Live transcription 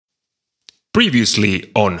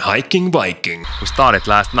Previously on Hiking Viking. We started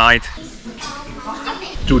last night.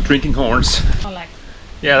 2 drinking horns.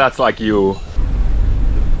 Yeah, that's like you.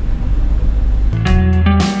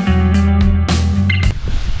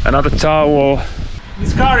 Another towel.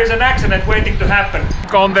 This car is an accident waiting to happen.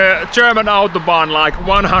 On the German Autobahn, like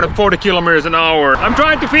 140 kilometers an hour. I'm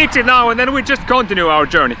trying to fix it now and then we just continue our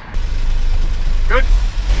journey. Good.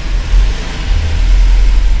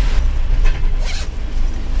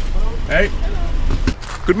 Hey.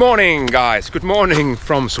 Good morning, guys. Good morning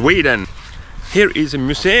from Sweden. Here is a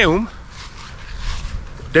museum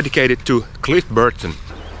dedicated to Cliff Burton.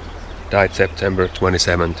 Died September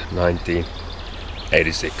 27th,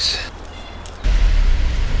 1986.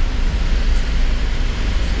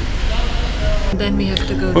 Then we have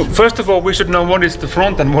to go Well, first of all, we should know what is the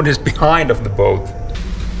front and what is behind of the boat.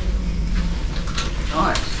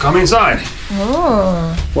 Nice. Come inside.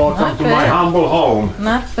 Oh, Welcome to my humble home.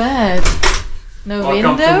 not bad. No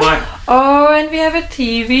Welcome window. to my... Oh, and we have a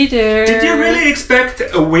TV there. Did you really expect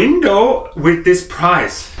a window with this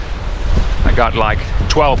price? I got like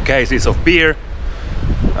 12 cases of beer,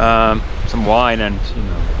 some wine, and you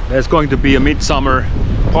know, there's going to be a midsummer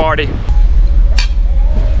party.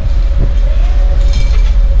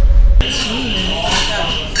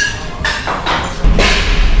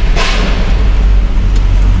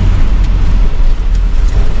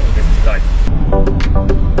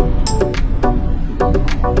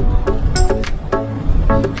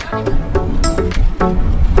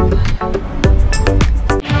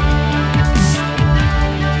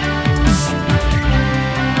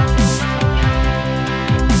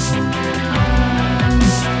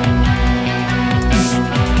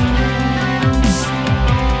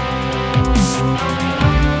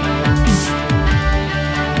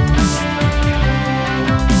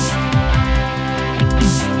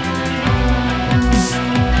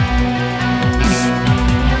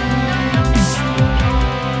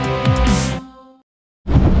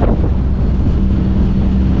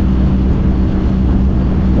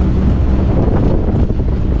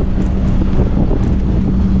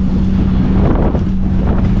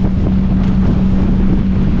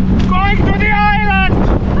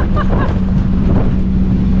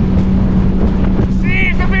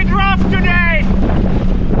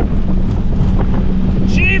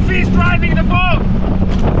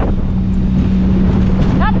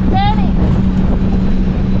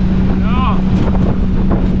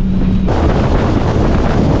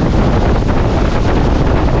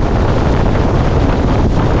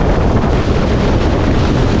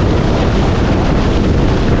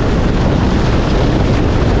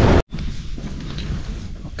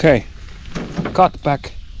 Okay, cut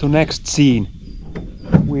back to next scene.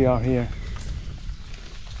 We are here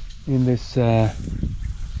in this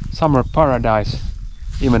summer paradise,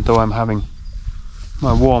 even though I'm having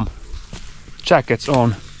my warm jackets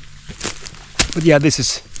on. But yeah, this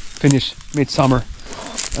is Finnish midsummer,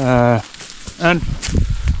 and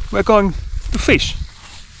we're going to fish.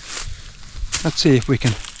 Let's see if we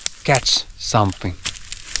can catch something.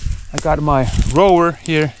 I got my rower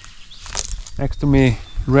here next to me,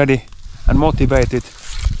 ready and motivated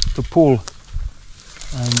to pull,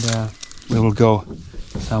 and we will go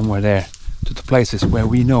somewhere there to the places where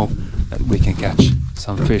we know that we can catch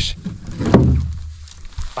some fish.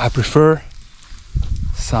 I prefer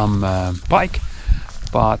some pike,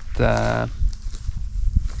 but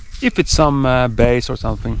if it's some bass or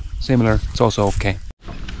something similar, it's also okay.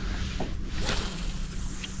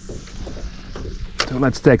 So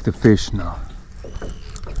let's take the fish now.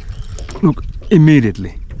 Look,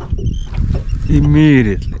 immediately.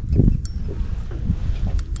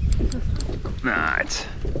 Nah, it's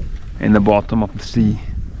in the bottom of the sea.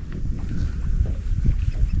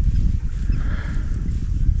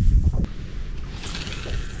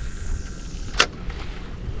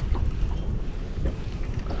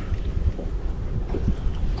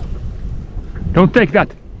 Don't take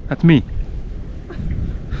that. That's me.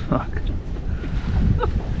 Fuck.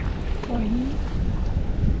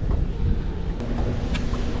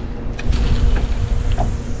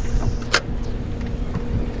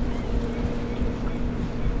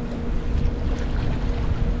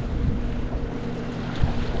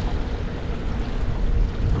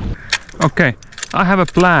 Okay, I have a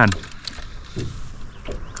plan.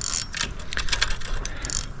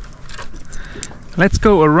 Let's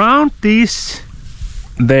go around these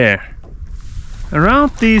there.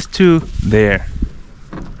 Around these 2 there.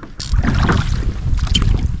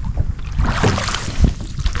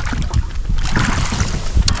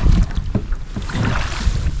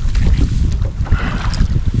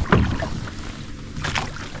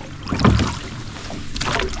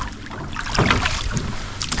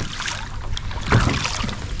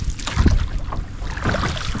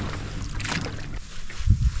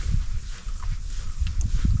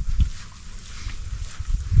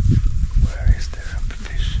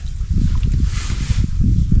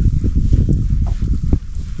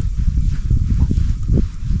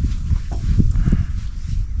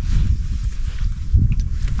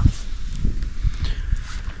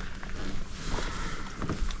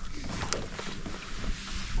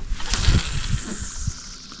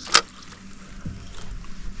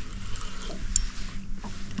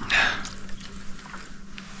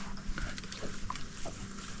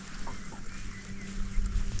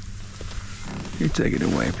 take it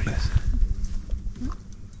away, please?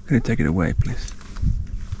 Can you take it away, please?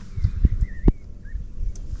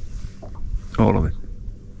 All of it.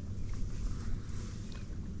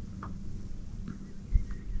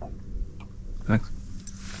 Thanks.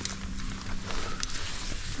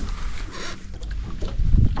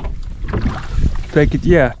 Take it,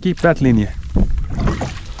 yeah, keep that linear.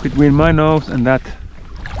 Between my nose and that,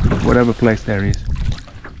 whatever place there is.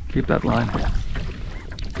 Keep that line.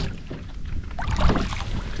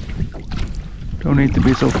 Don't need to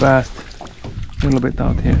be so fast. A little bit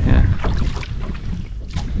out here, yeah.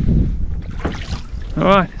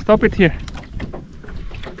 Alright, stop it here.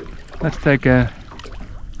 Let's take a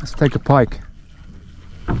pike.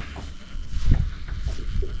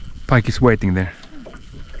 Pike is waiting there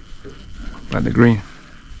by the green.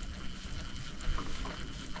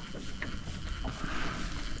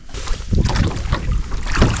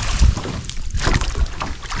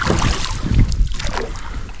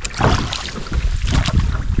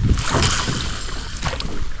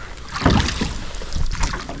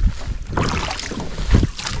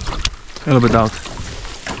 A little bit out.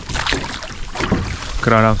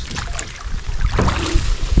 Crowd out.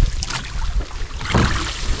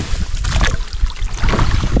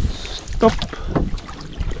 Stop.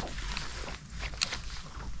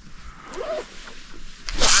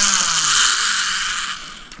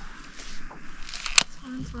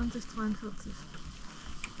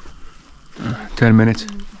 Uh, 10 minutes.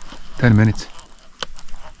 10 minutes.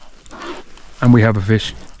 And we have a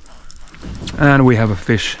fish. And we have a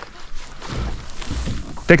fish.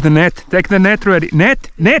 Take the net ready. Net!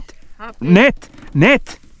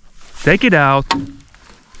 Take it out.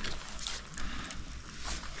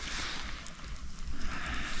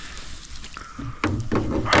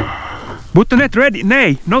 Put the net ready.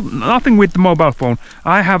 Nay, nothing with the mobile phone.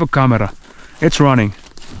 I have a camera. It's running.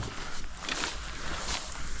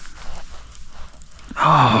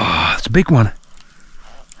 Oh, it's a big one.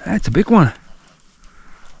 That's a big one.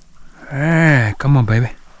 Hey, come on,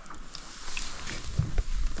 baby.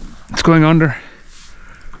 It's going under.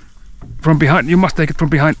 From behind. You must take it from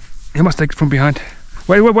behind. You must take it from behind.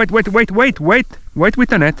 Wait with the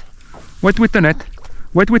net. Wait with the net.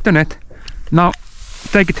 Wait with the net. Now,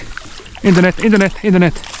 take it. In the net.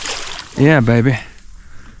 Yeah, baby.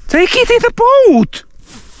 Take it in the boat!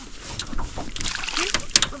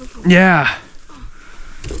 Yeah.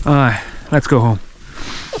 Alright, let's go home.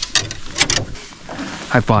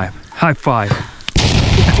 High five.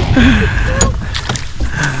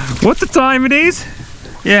 What's the time it is?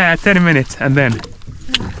 Yeah, 10 minutes and then.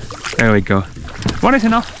 There we go. What is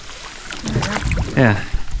enough? Yeah.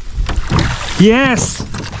 Yes!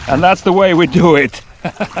 And that's the way we do it.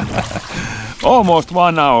 Almost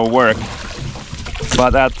 1 hour work.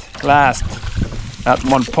 But at last, that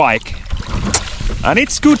one pike. And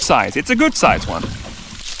it's good size. It's a good size one.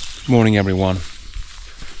 Morning, everyone.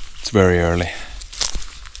 It's very early.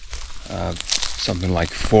 Something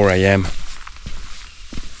like 4 a.m.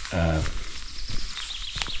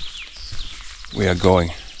 We are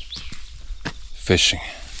going fishing.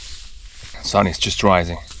 Sun is just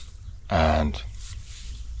rising and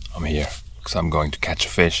I'm here because I'm going to catch a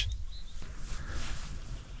fish.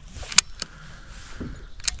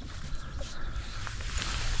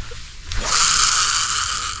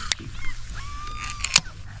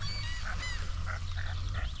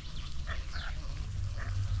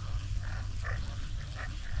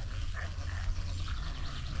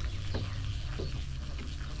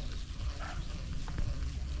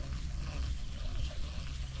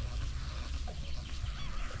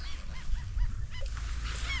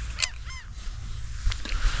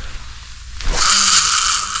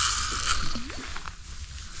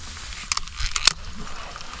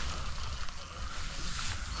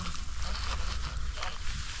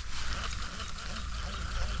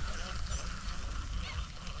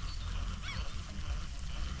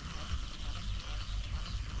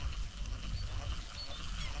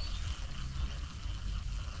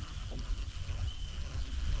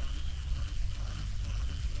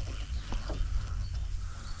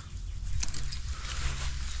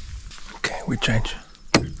 We change.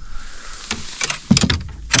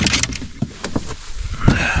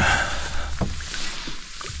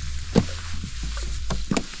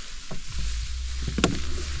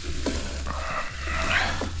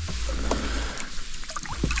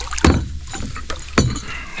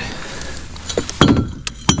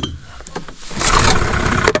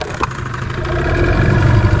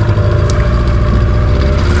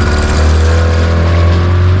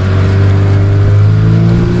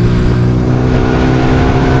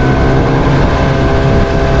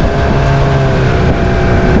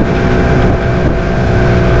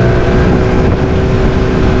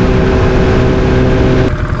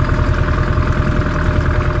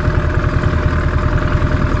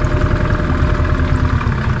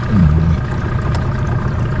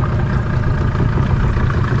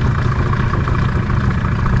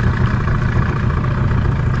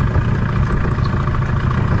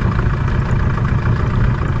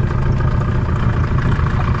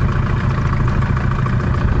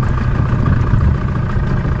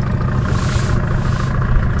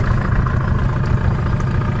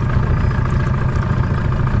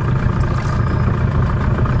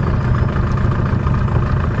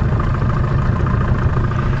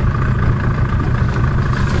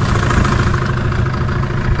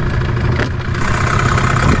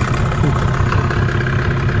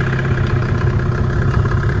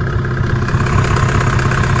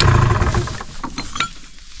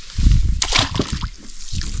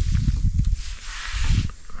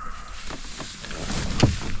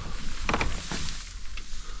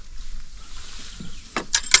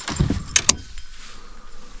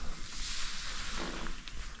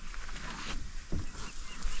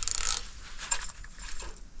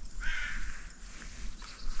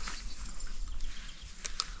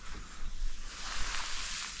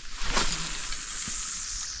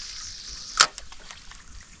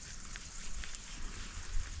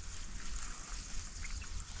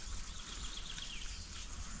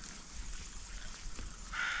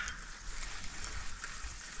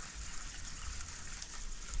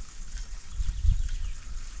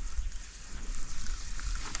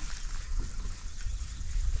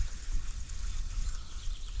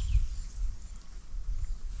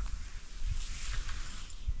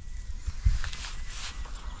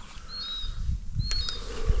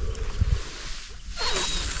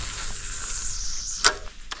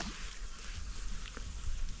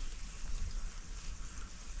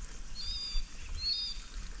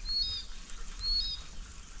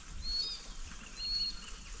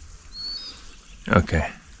 Okay.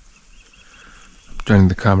 I'm turning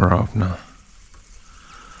the camera off now.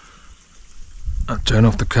 I'll turn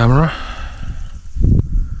off the camera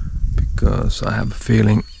because I have a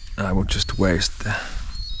feeling I will just waste the...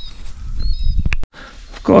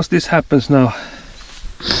 Of course this happens now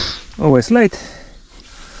always late,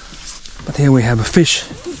 but here we have a fish.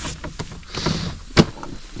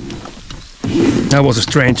 That was a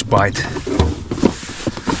strange bite.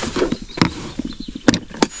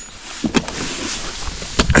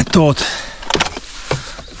 I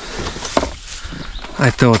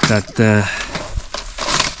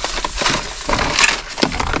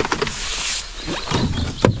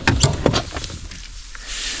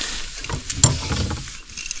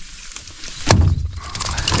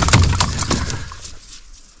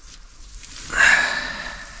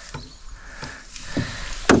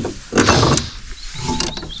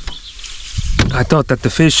thought that the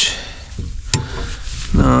fish.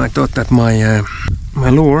 No, I thought that my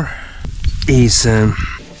lure is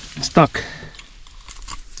stuck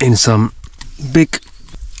in some big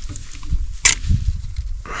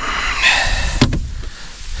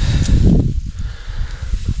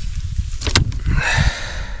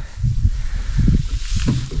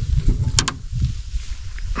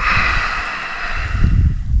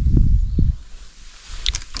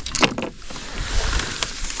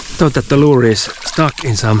thought that the lure is stuck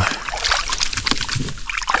in some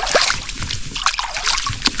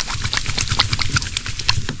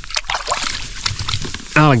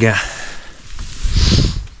algae,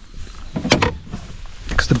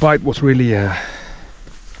 because the bite was really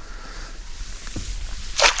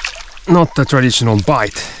not a traditional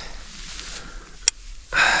bite.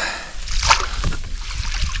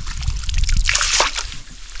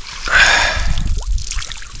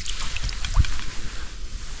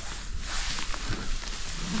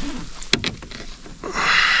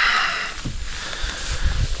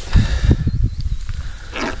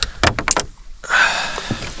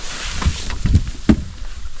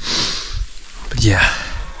 Yeah.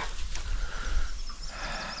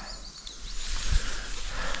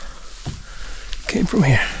 Came from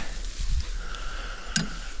here.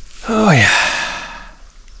 Oh yeah.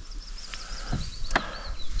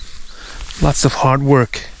 Lots of hard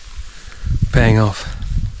work paying off.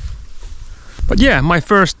 But yeah, my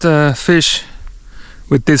first fish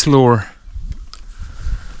with this lure.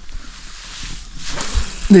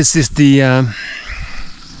 This is the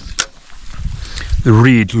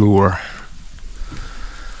reed lure.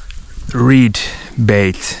 Reed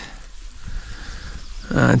bait.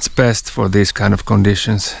 It's best for these kind of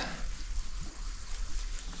conditions.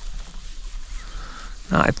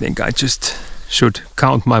 I think I just should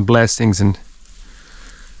count my blessings and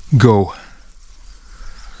go.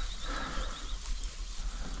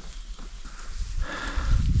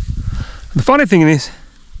 The funny thing is,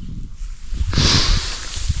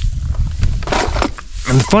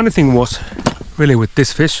 and the funny thing was really with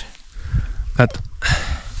this fish, that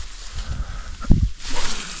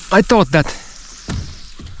I thought that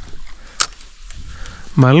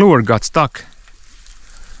my lure got stuck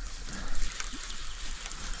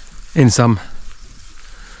in some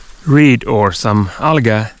reed or some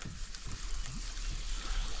algae.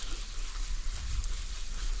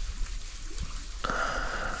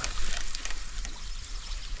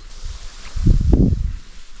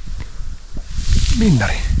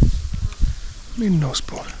 Minnari,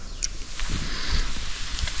 minnouspuoli.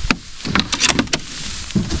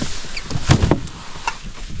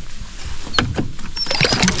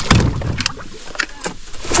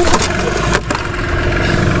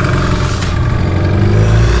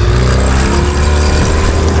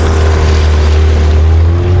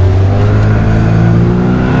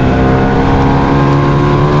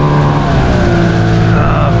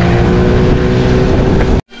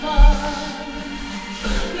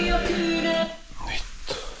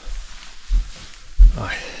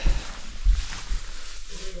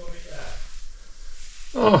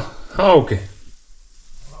 Oh, okay.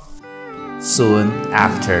 Soon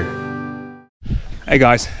after. Hey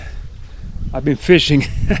guys, I've been fishing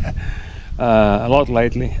a lot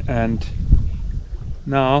lately, and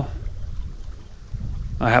now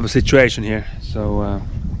I have a situation here. So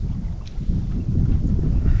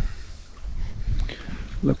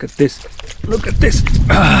look at this. Look at this.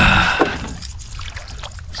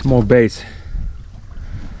 Small bait.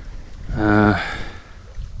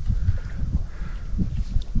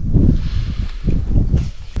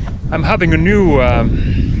 I'm having a new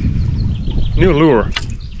lure.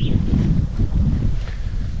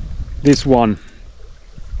 This one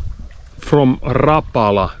from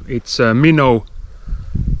Rapala. It's a minnow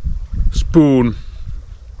spoon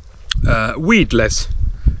weedless,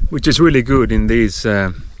 which is really good in these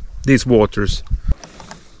waters.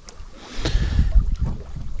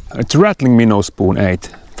 It's rattling minnow spoon 8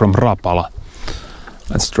 from Rapala.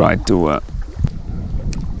 Let's try to.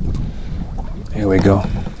 Here we go.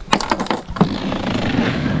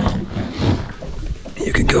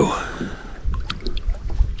 You can go.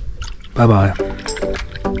 Bye bye.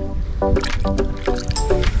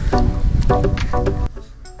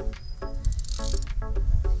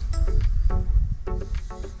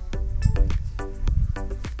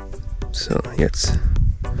 So let's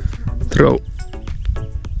throw.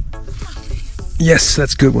 Yes,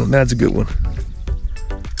 that's a good one. That's a good one.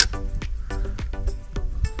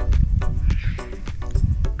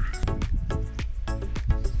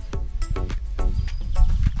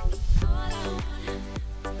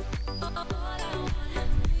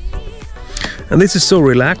 And this is so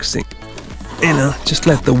relaxing, you know, just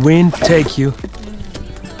let the wind take you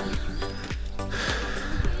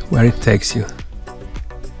where it takes you.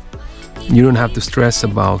 You don't have to stress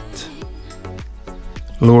about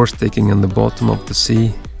lure sticking in the bottom of the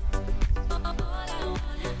sea.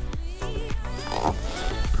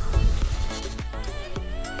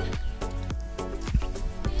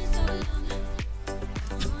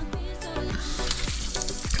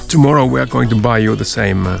 Tomorrow we are going to buy you the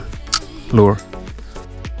same lure.